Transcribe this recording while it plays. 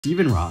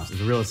Stephen Ross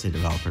is a real estate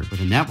developer with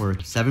a net worth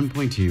of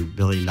 $7.2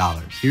 billion.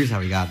 Here's how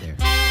he got there.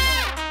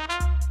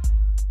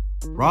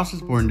 Ross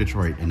was born in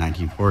Detroit in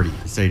 1940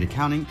 and studied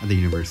accounting at the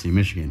University of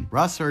Michigan.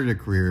 Ross started a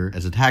career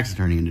as a tax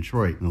attorney in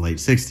Detroit in the late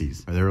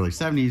 60s. By the early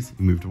 70s,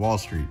 he moved to Wall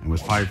Street and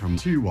was fired from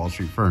 2 Wall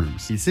Street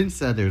firms. He since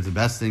said it was the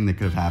best thing that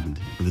could have happened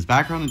to him. With his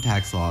background in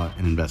tax law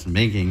and investment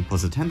banking,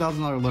 plus a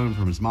 $10,000 loan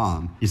from his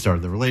mom, he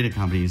started the Related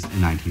Companies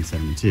in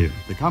 1972.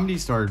 The company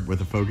started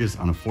with a focus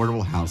on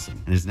affordable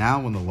housing and is now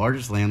one of the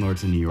largest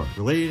landlords in New York.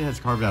 Related has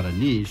carved out a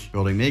niche,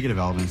 building mega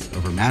developments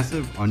over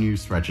massive,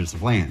 unused stretches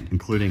of land,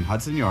 including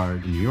Hudson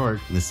Yard in New York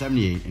and the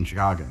 78 in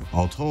Chicago.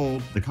 All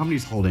told, the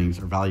company's holdings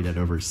are valued at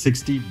over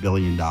 $60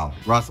 billion.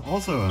 Ross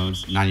also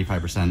owns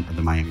 95% of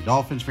the Miami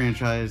Dolphins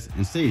franchise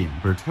and stadium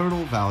for a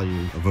total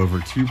value of over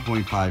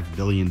 $2.5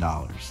 billion.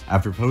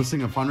 After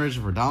posting a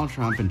fundraiser for Donald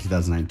Trump in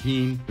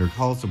 2019, there were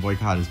calls to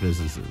boycott his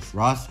businesses.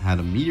 Ross had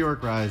a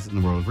meteoric rise in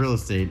the world of real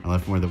estate and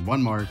left more than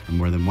one mark and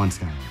more than one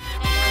skyline.